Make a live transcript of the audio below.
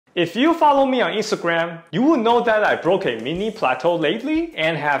If you follow me on Instagram, you will know that I broke a mini plateau lately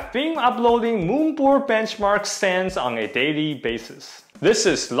and have been uploading Moonboard benchmark stands on a daily basis. This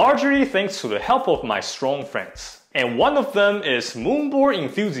is largely thanks to the help of my strong friends. And one of them is Moonboard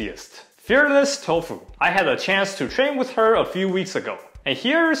enthusiast, Fearless Tofu. I had a chance to train with her a few weeks ago. And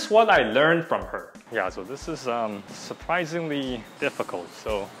here's what I learned from her. Yeah, so this is surprisingly difficult.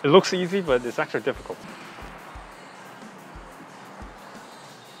 So it looks easy, but it's actually difficult.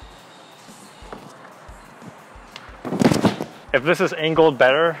 If this is angled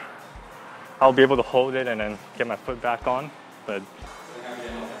better, I'll be able to hold it and then get my foot back on, but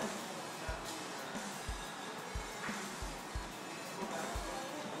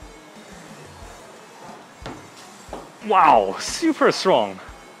wow, super strong.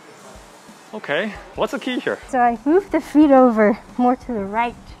 Okay, what's the key here? So I moved the feet over more to the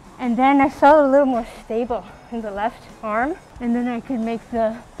right, and then I felt a little more stable in the left arm, and then I could make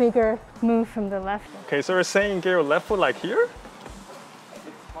the bigger move from the left. Okay, so you're saying get your left foot like here?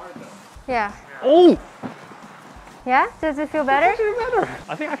 Yeah. Oh! Yeah? Does it feel better? It feels better.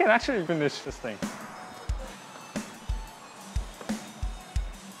 I think I can actually finish this thing.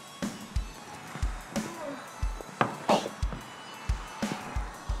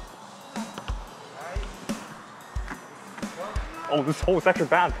 Oh, this hole is actually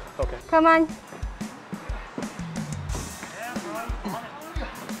bad. Okay. Come on.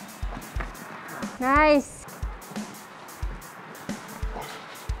 Nice.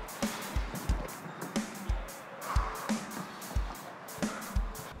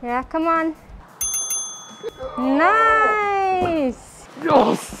 Yeah, come on. Nice.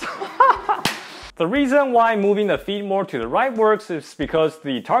 Yes! The reason why moving the feet more to the right works is because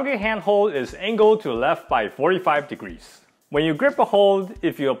the target handhold is angled to the left by 45 degrees. When you grip a hold,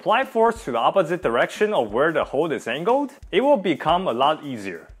 if you apply force to the opposite direction of where the hold is angled, it will become a lot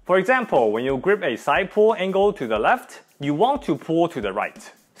easier. For example, when you grip a side pull angled to the left, you want to pull to the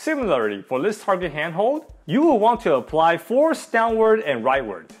right. Similarly, for this target handhold, you will want to apply force downward and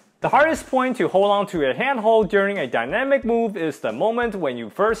rightward. The hardest point to hold on to a handhold during a dynamic move is the moment when you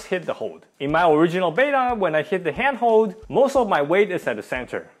first hit the hold. In my original beta, when I hit the handhold, most of my weight is at the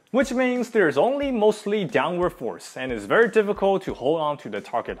center, which means there's only mostly downward force and it's very difficult to hold on to the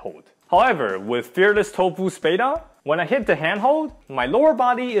target hold. However, with Fearless Tofu's beta, when I hit the handhold, my lower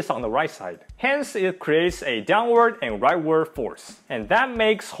body is on the right side. Hence, it creates a downward and rightward force. And that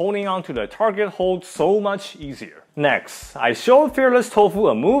makes holding on to the target hold so much easier. Next, I showed Fearless Tofu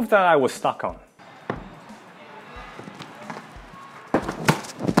a move that I was stuck on.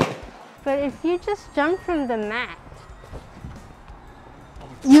 But if you just jump from the mat,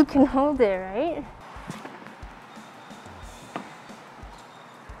 you can hold it, right?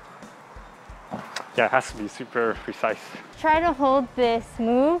 Yeah, it has to be super precise. Try to hold this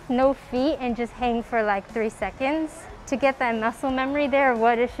move, no feet, and just hang for like 3 seconds to get that muscle memory there of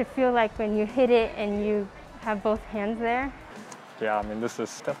what it should feel like when you hit it and you have both hands there. Yeah, I mean, this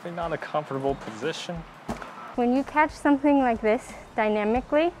is definitely not a comfortable position. When you catch something like this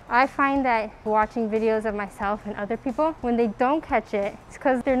dynamically, I find that watching videos of myself and other people, when they don't catch it, it's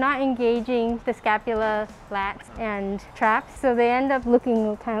because they're not engaging the scapula, lats, and traps, so they end up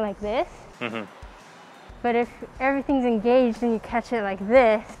looking kind of like this. But if everything's engaged and you catch it like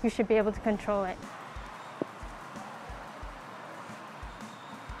this, you should be able to control it.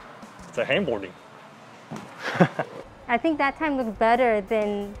 It's a handboarding. I think that time looked better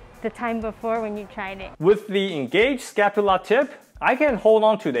than the time before when you tried it. With the engaged scapula tip, I can hold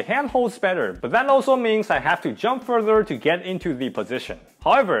on to the handholds better, but that also means I have to jump further to get into the position.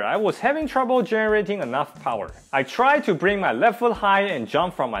 However, I was having trouble generating enough power. I tried to bring my left foot high and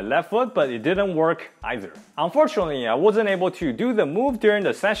jump from my left foot, but it didn't work either. Unfortunately, I wasn't able to do the move during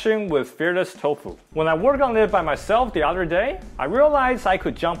the session with Fearless Tofu. When I worked on it by myself the other day, I realized I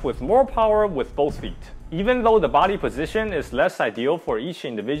could jump with more power with both feet. Even though the body position is less ideal for each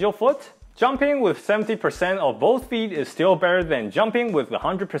individual foot, jumping with 70% of both feet is still better than jumping with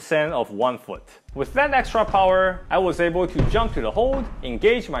 100% of one foot. With that extra power, I was able to jump to the hold,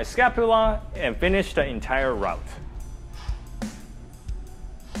 engage my scapula, and finish the entire route.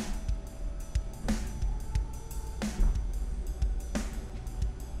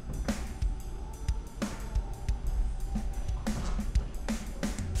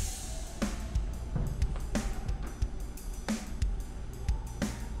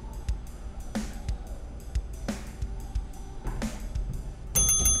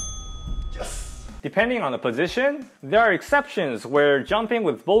 Depending on the position, there are exceptions where jumping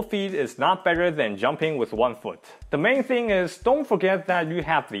with both feet is not better than jumping with one foot. The main thing is, don't forget that you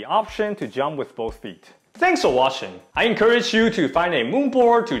have the option to jump with both feet. Thanks for watching. I encourage you to find a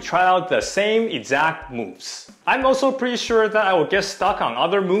Moonboard to try out the same exact moves. I'm also pretty sure that I will get stuck on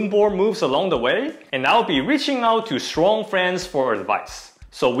other Moonboard moves along the way, and I'll be reaching out to strong friends for advice,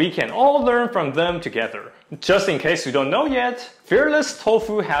 so we can all learn from them together. Just in case you don't know yet, Fearless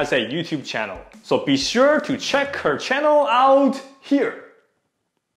Tofu has a YouTube channel, so be sure to check her channel out here.